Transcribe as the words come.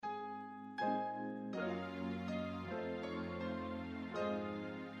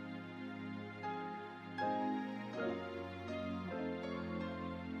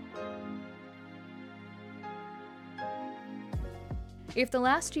If the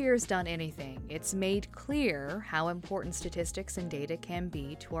last year's done anything, it's made clear how important statistics and data can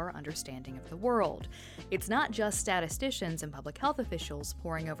be to our understanding of the world. It's not just statisticians and public health officials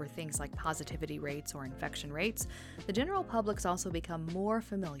poring over things like positivity rates or infection rates. The general public's also become more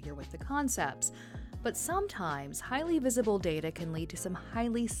familiar with the concepts. But sometimes, highly visible data can lead to some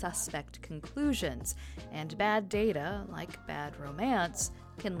highly suspect conclusions, and bad data, like bad romance,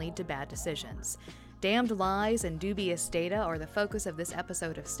 can lead to bad decisions. Damned lies and dubious data are the focus of this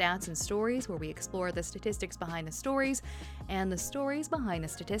episode of Stats and Stories, where we explore the statistics behind the stories and the stories behind the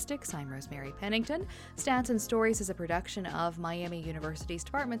statistics. I'm Rosemary Pennington. Stats and Stories is a production of Miami University's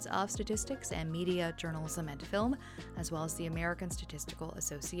Departments of Statistics and Media, Journalism, and Film, as well as the American Statistical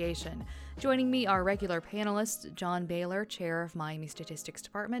Association. Joining me are regular panelists John Baylor, Chair of Miami Statistics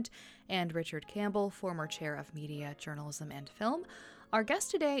Department, and Richard Campbell, former Chair of Media, Journalism, and Film. Our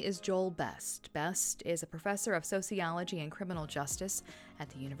guest today is Joel Best. Best is a professor of sociology and criminal justice at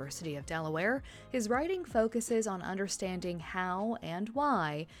the University of Delaware. His writing focuses on understanding how and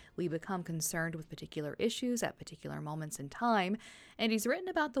why we become concerned with particular issues at particular moments in time, and he's written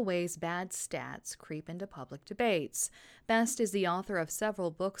about the ways bad stats creep into public debates. Best is the author of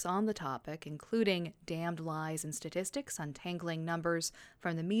several books on the topic, including Damned Lies and Statistics, Untangling Numbers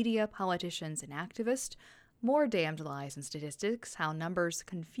from the Media, Politicians, and Activists, More Damned Lies and Statistics, How Numbers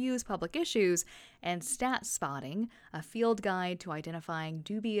Confuse Public Issues, and Stat Spotting, a field guide to identifying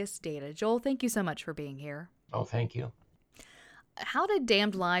dubious data. Joel, thank you so much for being here. Oh, thank you. How did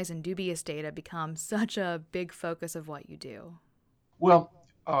damned lies and dubious data become such a big focus of what you do? Well,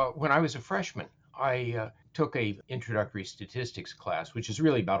 when I was a freshman, I took a introductory statistics class, which is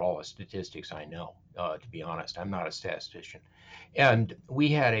really about all the statistics I know, to be honest. I'm not a statistician. And we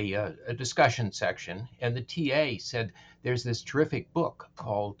had a discussion section, and the TA said, there's this terrific book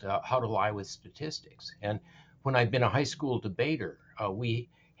called How to Lie with Statistics. And when I'd been a high school debater, we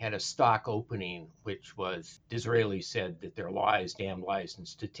had a stock opening, which was Disraeli said that they're lies, damned lies, and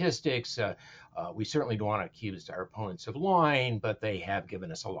statistics. We certainly don't want to accuse our opponents of lying, but they have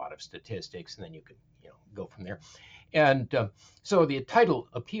given us a lot of statistics, and then you could go from there. And so the title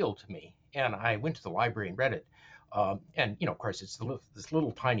appealed to me, and I went to the library and read it. And, of course, it's this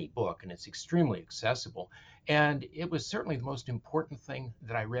little tiny book, and it's extremely accessible. And it was certainly the most important thing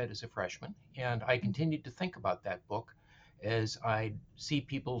that I read as a freshman. And I continued to think about that book as I see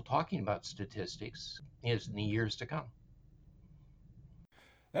people talking about statistics in the years to come.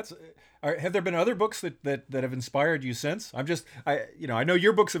 Have there been other books that have inspired you since? I know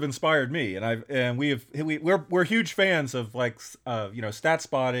your books have inspired me, and we're huge fans of Stat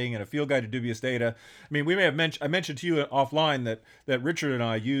Spotting and A Field Guide to Dubious Data. I mean, I mentioned to you offline that Richard and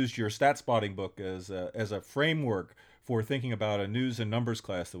I used your Stat Spotting book as a framework for thinking about a news and numbers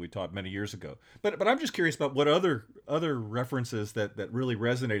class that we taught many years ago. But I'm just curious about what other references that really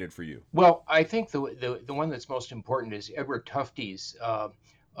resonated for you. Well, I think the one that's most important is Edward Tufte's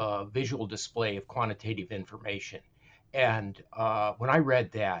visual display of quantitative information. And when I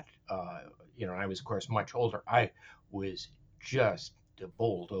read that, I was, of course, much older, I was just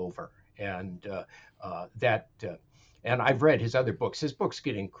bowled over. And and I've read his other books. His books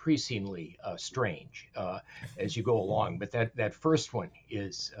get increasingly strange as you go along. But that first one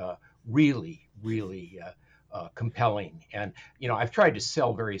is really, really compelling. And, I've tried to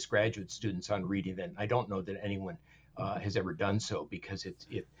sell various graduate students on reading it. I don't know that anyone has ever done so because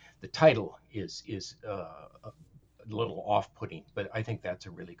the title is a little off-putting. But I think that's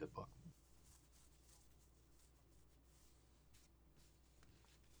a really good book.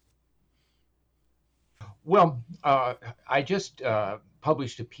 Well, I just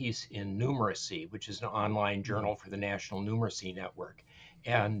published a piece in Numeracy, which is an online journal for the National Numeracy Network.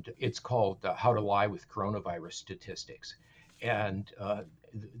 And it's called How to Lie with Coronavirus Statistics. And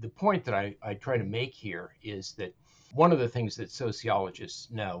the point that I try to make here is that one of the things that sociologists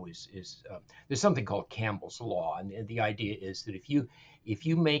know is there's something called Campbell's Law. And the idea is that if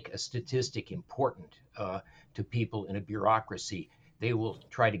you make a statistic important to people in a bureaucracy, they will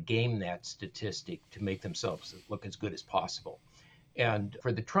try to game that statistic to make themselves look as good as possible. And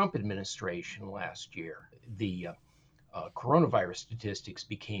for the Trump administration last year, the coronavirus statistics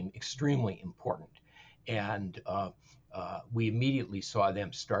became extremely important. And we immediately saw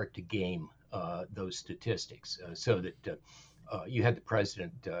them start to game those statistics so that you had the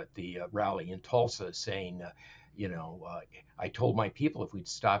president at the rally in Tulsa saying, I told my people if we'd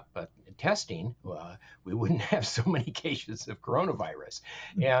stop testing, we wouldn't have so many cases of coronavirus.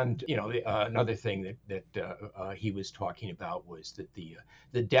 And, another thing that he was talking about was that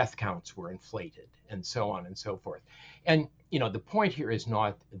the death counts were inflated and so on and so forth. And, the point here is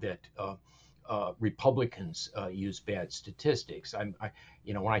not that Republicans use bad statistics.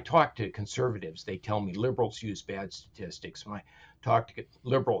 When I talk to conservatives, they tell me liberals use bad statistics. When I talk to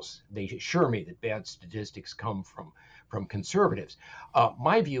liberals, they assure me that bad statistics come from conservatives.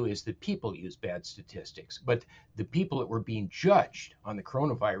 My view is that people use bad statistics, but the people that were being judged on the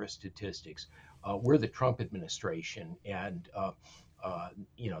coronavirus statistics were the Trump administration, and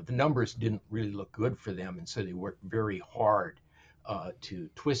the numbers didn't really look good for them, and so they worked very hard to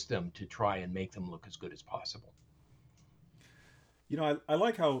twist them to try and make them look as good as possible. I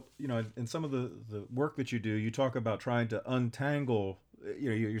like how, in some of the work that you do, you talk about trying to untangle,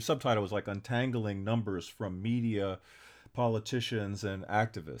 your subtitle was like untangling numbers from media, politicians, and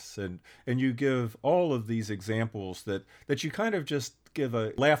activists. And you give all of these examples that you kind of just give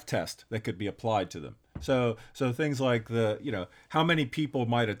a laugh test that could be applied to them. So things like how many people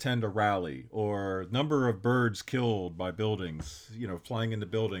might attend a rally, or number of birds killed by buildings, flying into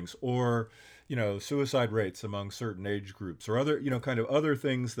buildings, or suicide rates among certain age groups, or other, kind of other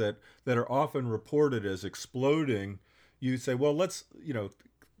things that are often reported as exploding. You say, well, let's,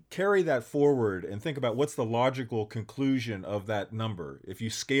 carry that forward and think about what's the logical conclusion of that number if you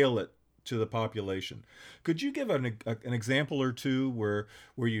scale it to the population. Could you give an example or two where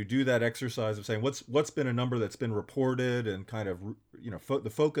you do that exercise of saying what's been a number that's been reported and kind of the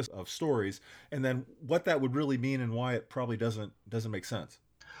focus of stories, and then what that would really mean and why it probably doesn't make sense?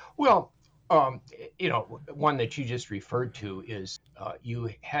 Well, one that you just referred to is you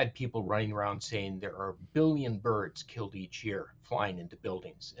had people running around saying there are 1 billion birds killed each year flying into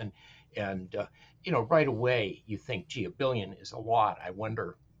buildings, and right away you think, gee, 1 billion is a lot. I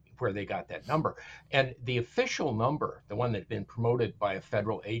wonder where they got that number. And the official number, the one that had been promoted by a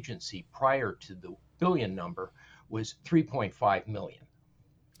federal agency prior to the billion number, was 3.5 million.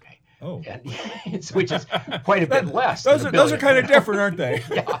 Oh, which is quite a bit less. Those are kind of different, aren't they?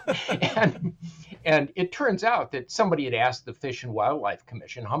 Yeah, and it turns out that somebody had asked the Fish and Wildlife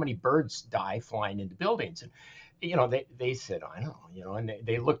Commission how many birds die flying into buildings, and they said, I don't know, and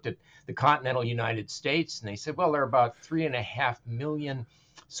they looked at the continental United States, and they said, well, there are about 3.5 million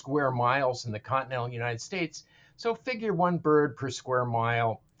square miles in the continental United States, so figure 1 bird per square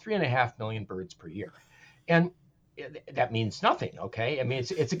mile, 3.5 million birds per year, and that means nothing, okay? I mean,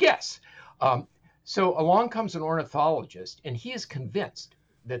 it's a guess. So along comes an ornithologist, and he is convinced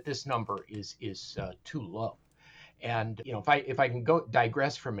that this number is too low. And if I can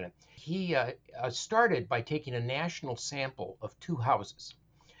digress for a minute, he started by taking a national sample of 2 houses,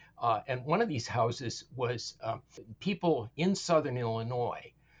 and one of these houses was people in Southern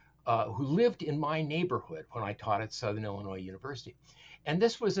Illinois who lived in my neighborhood when I taught at Southern Illinois University, and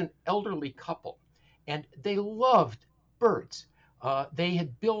this was an elderly couple. And they loved birds. They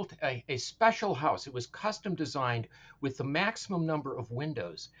had built a special house. It was custom designed with the maximum number of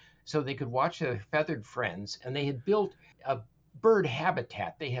windows so they could watch their feathered friends. And they had built a bird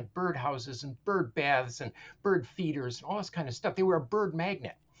habitat. They had bird houses and bird baths and bird feeders and all this kind of stuff. They were a bird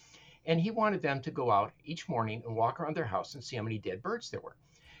magnet. And he wanted them to go out each morning and walk around their house and see how many dead birds there were.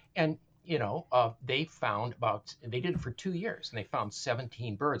 And they did it for 2 years, and they found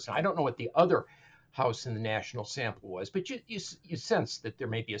 17 birds. And I don't know what the other house in the national sample was, but you sense that there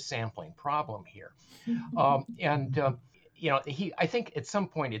may be a sampling problem here. I think at some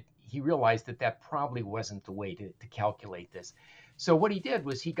point he realized that probably wasn't the way to calculate this. So what he did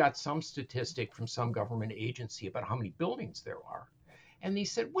was he got some statistic from some government agency about how many buildings there are, and he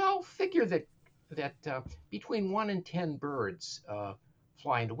said, well, figure that between 1 and 10 birds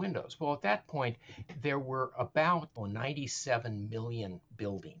fly into windows. Well, at that point, there were about 97 million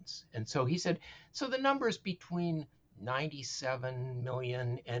buildings. And so he said, so the number's between 97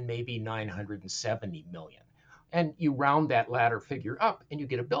 million and maybe 970 million. And you round that latter figure up and you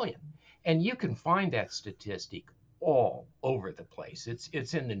get 1 billion. And you can find that statistic all over the place.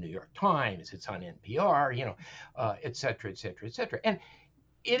 It's in the New York Times, it's on NPR, et cetera, et cetera, et cetera. And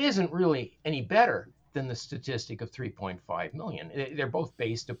it isn't really any better than the statistic of 3.5 million. They're both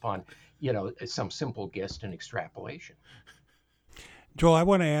based upon, some simple guess and extrapolation. Joel, I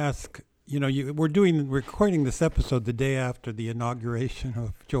want to ask, we're recording this episode the day after the inauguration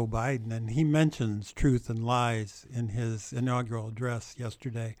of Joe Biden, and he mentions truth and lies in his inaugural address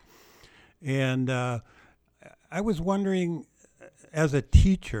yesterday. And I was wondering, as a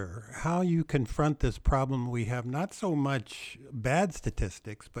teacher, how you confront this problem we have, not so much bad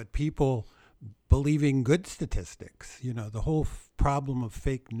statistics, but people believing good statistics, the whole problem of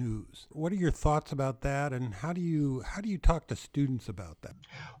fake news. What are your thoughts about that, and how do you talk to students about that?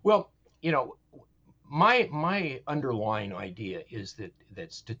 Well, my underlying idea is that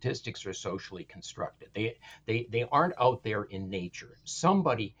statistics are socially constructed. They aren't out there in nature.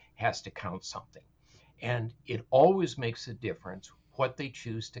 Somebody has to count something. And it always makes a difference what they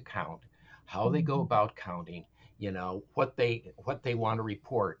choose to count, how they go about counting, what they want to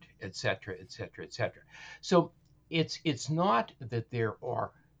report, et cetera, et cetera, et cetera. So it's not that there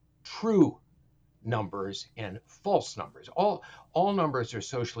are true numbers and false numbers. All numbers are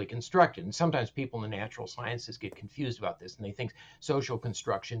socially constructed, and sometimes people in the natural sciences get confused about this, and they think social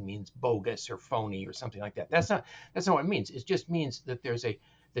construction means bogus or phony or something like that. That's not what it means. It just means that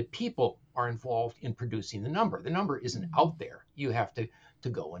that people are involved in producing the number. The number isn't out there. You have to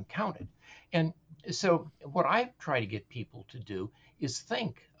go and count it. And so what I try to get people to do is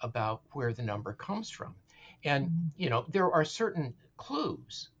think about where the number comes from. And there are certain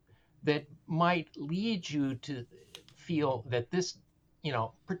clues that might lead you to feel that this,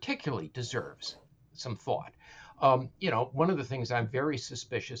 particularly deserves some thought. One of the things I'm very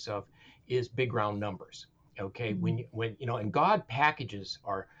suspicious of is big round numbers. Okay, when and God packages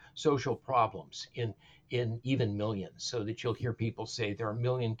our social problems in even millions, so that you'll hear people say there are 1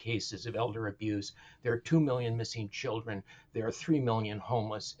 million cases of elder abuse, there are 2 million missing children, there are 3 million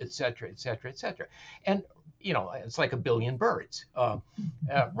homeless, et cetera, et cetera, et cetera. And it's like a billion birds.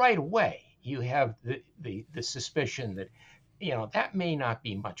 Right away, you have the suspicion that that may not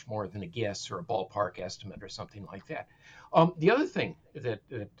be much more than a guess or a ballpark estimate or something like that. The other thing that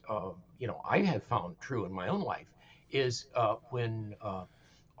I have found true in my own life is when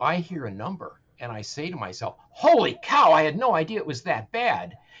I hear a number and I say to myself, "Holy cow! I had no idea it was that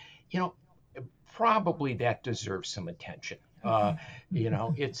bad." Probably that deserves some attention. It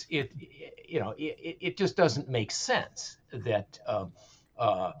just doesn't make sense that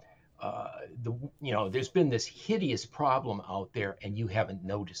there's been this hideous problem out there and you haven't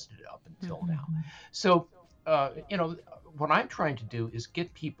noticed it up until now. So what I'm trying to do is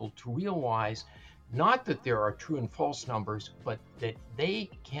get people to realize not that there are true and false numbers, but that they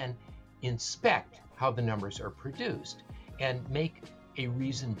can inspect how the numbers are produced and make a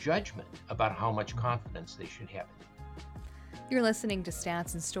reasoned judgment about how much confidence they should have in it. You're listening to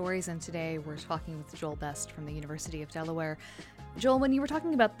Stats and Stories, and today we're talking with Joel Best from the University of Delaware. Joel, when you were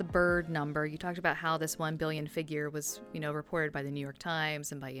talking about the bird number, you talked about how this 1 billion figure was, reported by the New York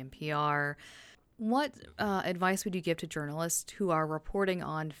Times and by NPR. What advice would you give to journalists who are reporting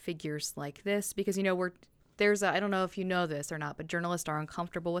on figures like this? Because, I don't know if you know this or not, but journalists are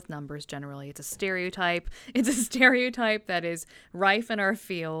uncomfortable with numbers generally. It's a stereotype. It's a stereotype that is rife in our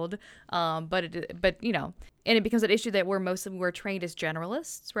field. And it becomes an issue that we're trained as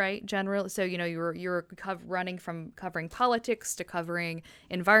generalists, right? So you're running from covering politics to covering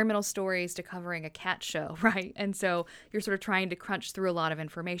environmental stories to covering a cat show, right? And so you're sort of trying to crunch through a lot of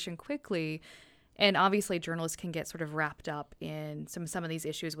information quickly. And obviously, journalists can get sort of wrapped up in some of these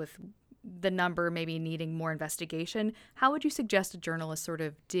issues with the number maybe needing more investigation. How would you suggest a journalist sort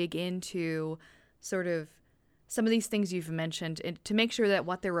of dig into sort of some of these things you've mentioned to make sure that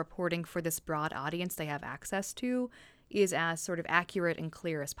what they're reporting for this broad audience they have access to is as sort of accurate and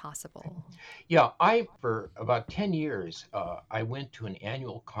clear as possible? Yeah, for about 10 years, I went to an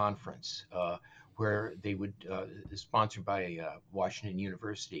annual conference where they would, sponsored by Washington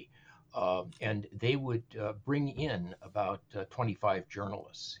University, and they would bring in about 25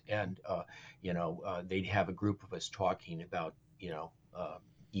 journalists, and they'd have a group of us talking about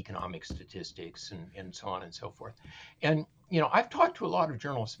economic statistics and so on and so forth. And I've talked to a lot of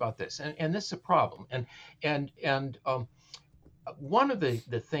journalists about this, and this is a problem. And one of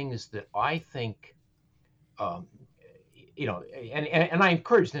the things that I think, and I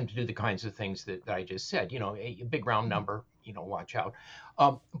encourage them to do the kinds of things that I just said. A big round number, watch out.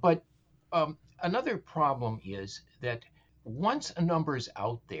 But another problem is that once a number is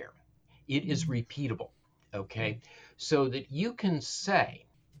out there, it is repeatable, okay? So that you can say,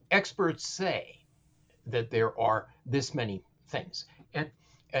 experts say that there are this many things,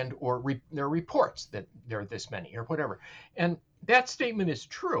 or there are reports that there are this many, or whatever. And that statement is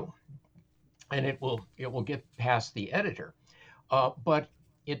true, and it will get past the editor, but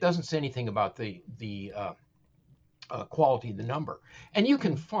it doesn't say anything about the quality of the number. And you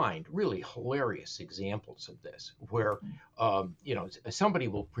can find really hilarious examples of this where, somebody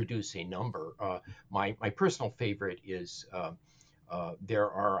will produce a number. My personal favorite is there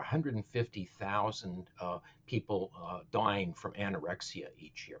are 150,000 people dying from anorexia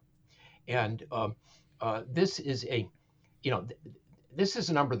each year. And this is a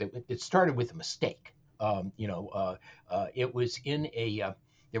number that it started with a mistake. It was in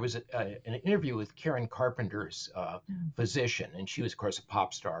there was an interview with Karen Carpenter's physician, and she was, of course, a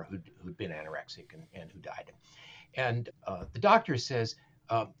pop star who'd been anorexic and who died. And the doctor says,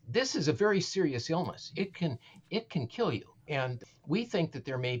 "This is a very serious illness. It can kill you." And we think that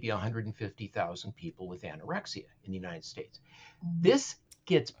there may be 150,000 people with anorexia in the United States. This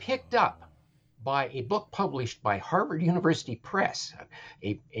gets picked up by a book published by Harvard University Press,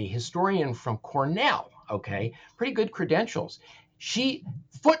 a historian from Cornell, okay, pretty good credentials. She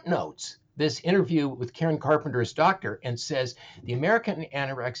footnotes this interview with Karen Carpenter's doctor and says the American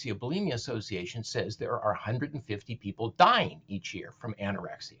Anorexia Bulimia Association says there are 150 people dying each year from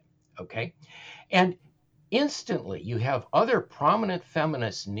anorexia, okay? And instantly you have other prominent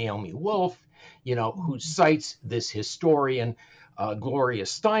feminists, Naomi Wolf, who cites this historian, Gloria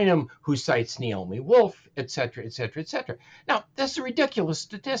Steinem, who cites Naomi Wolf, et cetera, et cetera, et cetera. Now, that's a ridiculous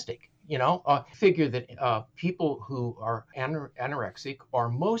statistic. Figure that people who are anorexic are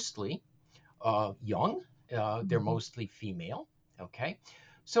mostly young. They're mostly female. Okay.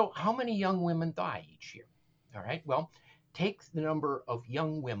 So how many young women die each year? All right. Well, take the number of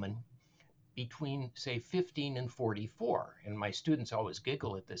young women between, say, 15 and 44. And my students always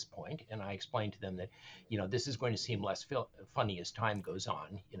giggle at this point, and I explain to them that, this is going to seem less funny as time goes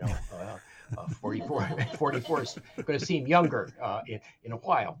on. 44 is going to seem younger in a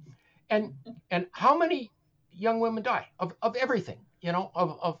while. And how many young women die of everything,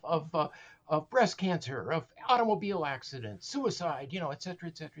 of breast cancer, of automobile accidents, suicide, et cetera,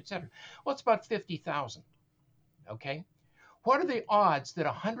 et cetera, et cetera. Well, it's about 50,000. Okay. What are the odds that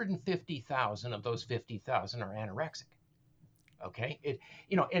 150,000 of those 50,000 are anorexic? Okay,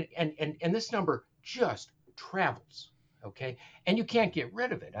 and this number just travels. Okay, and you can't get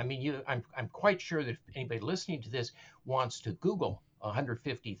rid of it. I mean, I'm quite sure that if anybody listening to this wants to Google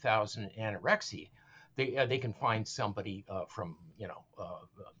 150,000 anorexia, they can find somebody from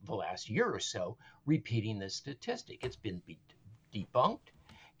the last year or so repeating this statistic. It's been debunked.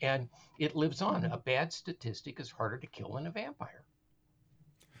 And it lives on. A bad statistic is harder to kill than a vampire.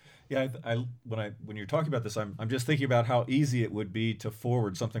 Yeah, when you're talking about this, I'm just thinking about how easy it would be to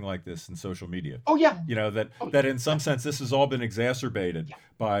forward something like this in social media. Oh yeah. That in some sense this has all been exacerbated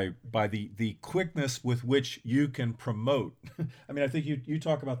by the quickness with which you can promote. I mean, I think you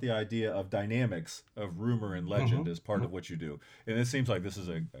talk about the idea of dynamics of rumor and legend as part of what you do, and it seems like this is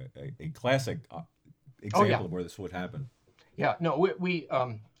a classic example of where this would happen. Yeah. No,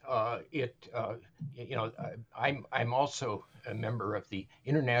 I'm also a member of the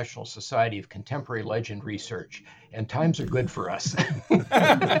International Society of Contemporary Legend Research, and times are good for us.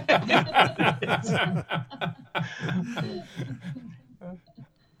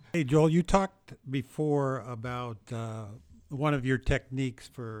 Hey, Joel, you talked before about one of your techniques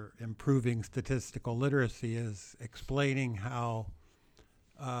for improving statistical literacy is explaining how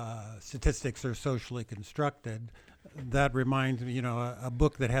statistics are socially constructed. That reminds me, a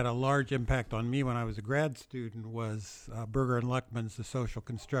book that had a large impact on me when I was a grad student was Berger and Luckman's The Social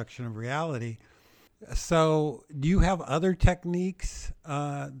Construction of Reality. So do you have other techniques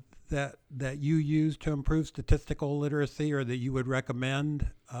that you use to improve statistical literacy or that you would recommend?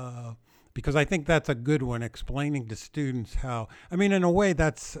 Because I think that's a good one, explaining to students how, in a way,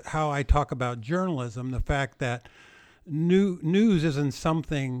 that's how I talk about journalism, the fact that news isn't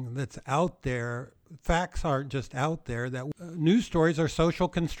something that's out there. Facts aren't just out there. That news stories are social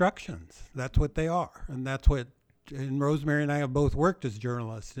constructions. That's what they are, and that's what. And Rosemary and I have both worked as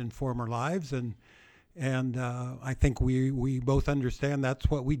journalists in former lives, and I think we both understand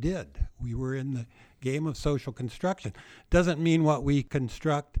that's what we did. We were in the game of social construction. Doesn't mean what we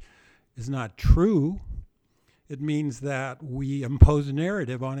construct is not true. It means that we impose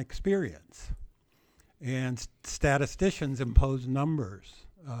narrative on experience, and statisticians impose numbers.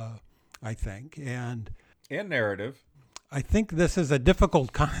 I think, and narrative. I think this is a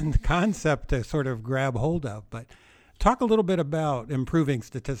difficult concept to sort of grab hold of, but talk a little bit about improving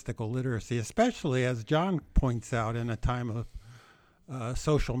statistical literacy, especially as John points out in a time of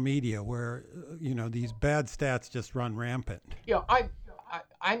social media where, these bad stats just run rampant. Yeah,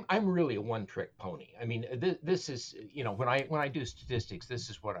 I'm really a one-trick pony. I mean, this is, when I do statistics, this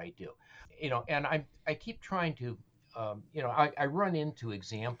is what I do, and I keep trying to, I run into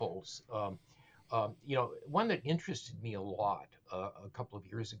examples. One that interested me a lot a couple of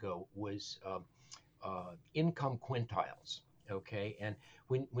years ago was income quintiles. Okay, and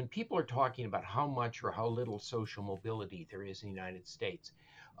when people are talking about how much or how little social mobility there is in the United States,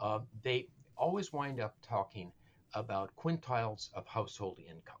 they always wind up talking about quintiles of household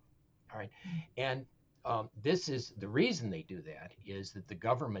income. All right, and this is the reason they do that is that the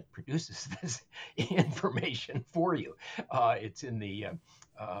government produces this information for you. It's in the,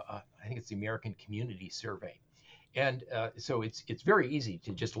 I think it's the American Community Survey. And so it's very easy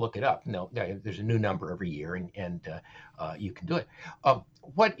to just look it up. No, there's a new number every year, and you can do it.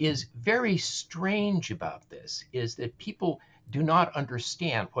 What is very strange about this is that people do not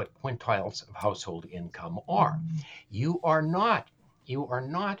understand what quintiles of household income are. You are not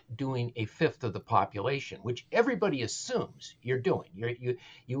doing a fifth of the population, which everybody assumes you're doing.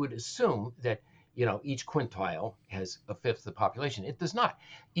 You would assume that each quintile has a fifth of the population. It does not.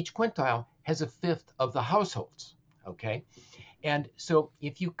 Each quintile has a fifth of the households. Okay, and so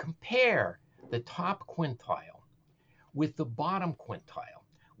if you compare the top quintile with the bottom quintile,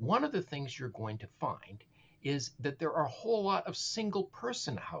 one of the things you're going to find is that there are a whole lot of single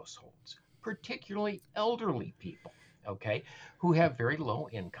person households, particularly elderly people, okay, who have very low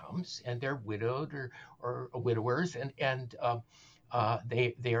incomes, and they're widowed or widowers, and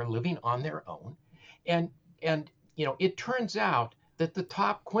they are living on their own, and it turns out that the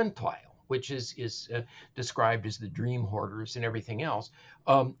top quintile, which is described as the dream hoarders and everything else,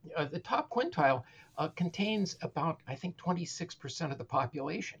 the top quintile contains about, I think, 26% of the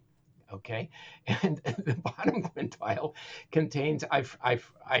population. Okay, and the bottom quintile contains,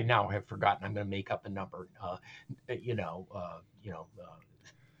 I now have forgotten. I'm going to make up a number.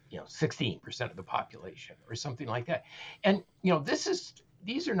 16% of the population or something like that. And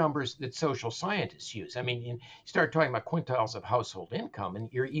these are numbers that social scientists use. I mean, you start talking about quintiles of household income, and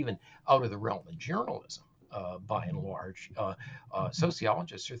you're even out of the realm of journalism, by and large.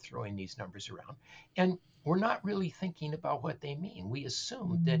 Sociologists are throwing these numbers around, and we're not really thinking about what they mean. We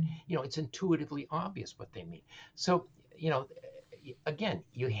assume that, it's intuitively obvious what they mean. So, again,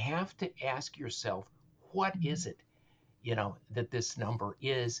 you have to ask yourself, what is it, that this number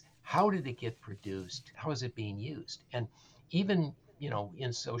is? How did it get produced? How is it being used? And even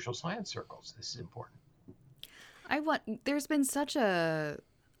in social science circles, this is important. There's been such I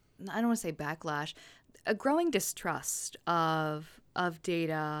don't want to say backlash, a growing distrust of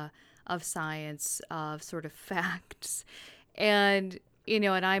data, of science, of sort of facts. And,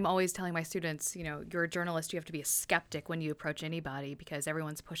 and I'm always telling my students, you're a journalist, you have to be a skeptic when you approach anybody because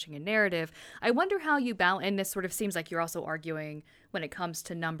everyone's pushing a narrative. I wonder how you balance, and this sort of seems like you're also arguing when it comes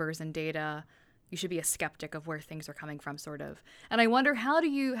to numbers and data, you should be a skeptic of where things are coming from, sort of. And I wonder, how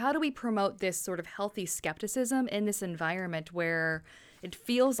do we promote this sort of healthy skepticism in this environment where it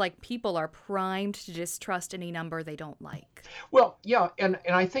feels like people are primed to distrust any number they don't like? Well, yeah, and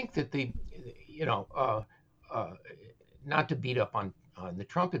I think that not to beat up on the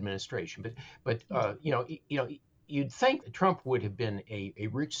Trump administration, but you'd think Trump would have been a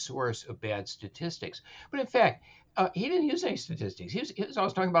rich source of bad statistics, but in fact, he didn't use any statistics. He was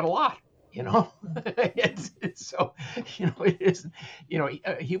always talking about a lot. So it isn't,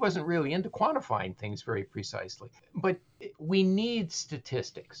 he wasn't really into quantifying things very precisely. But we need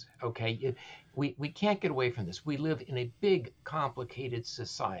statistics, okay? We can't get away from this. We live in a big, complicated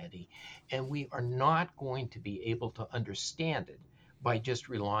society, and we are not going to be able to understand it by just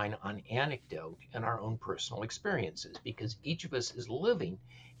relying on anecdote and our own personal experiences, because each of us is living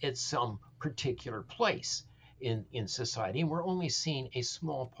at some particular place in society, and we're only seeing a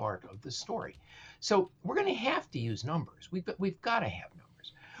small part of the story. So we're going to have to use numbers. We've got to have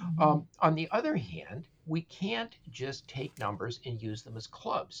numbers. Mm-hmm. On the other hand, we can't just take numbers and use them as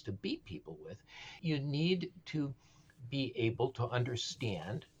clubs to beat people with. You need to be able to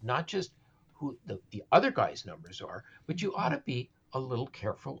understand not just who the other guy's numbers are, but you ought to be a little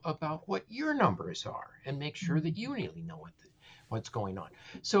careful about what your numbers are and make sure that you really know what's going on.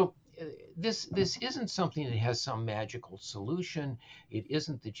 So this isn't something that has some magical solution. It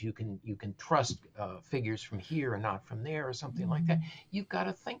isn't that you can trust figures from here and not from there or something like that. You've got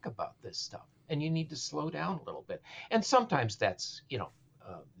to think about this stuff, and you need to slow down a little bit. And sometimes that's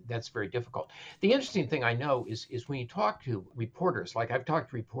very difficult. The interesting thing I know is when you talk to reporters, like I've talked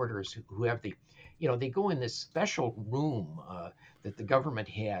to reporters who have they go in this special room that the government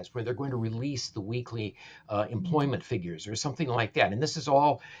has where they're going to release the weekly employment figures or something like that. And this is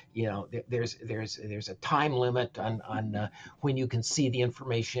all, there's a time limit on when you can see the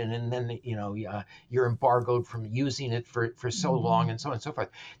information, and then, you're embargoed from using it for so long, and so on and so forth.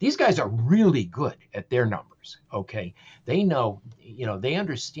 These guys are really good at their numbers, okay? They know, they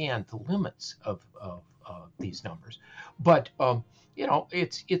understand the limits of these numbers. But,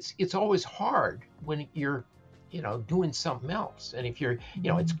 it's always hard when you're doing something else. And if you're,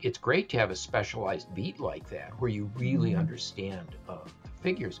 it's great to have a specialized beat like that where you really understand the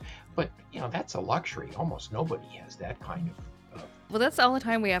figures, but that's a luxury. Almost nobody has that kind of. Well, that's all the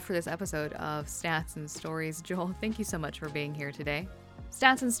time we have for this episode of Stats and Stories. Joel, thank you so much for being here today.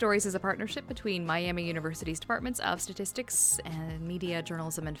 Stats and Stories is a partnership between Miami University's Departments of Statistics and Media,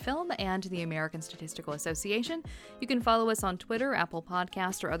 Journalism, and Film and the American Statistical Association. You can follow us on Twitter, Apple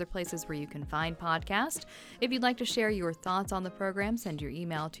Podcast, or other places where you can find podcasts. If you'd like to share your thoughts on the program, send your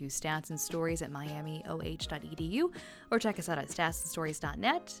email to statsandstories@miamioh.edu or check us out at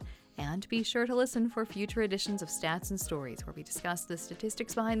statsandstories.net. And be sure to listen for future editions of Stats and Stories, where we discuss the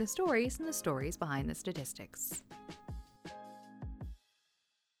statistics behind the stories and the stories behind the statistics.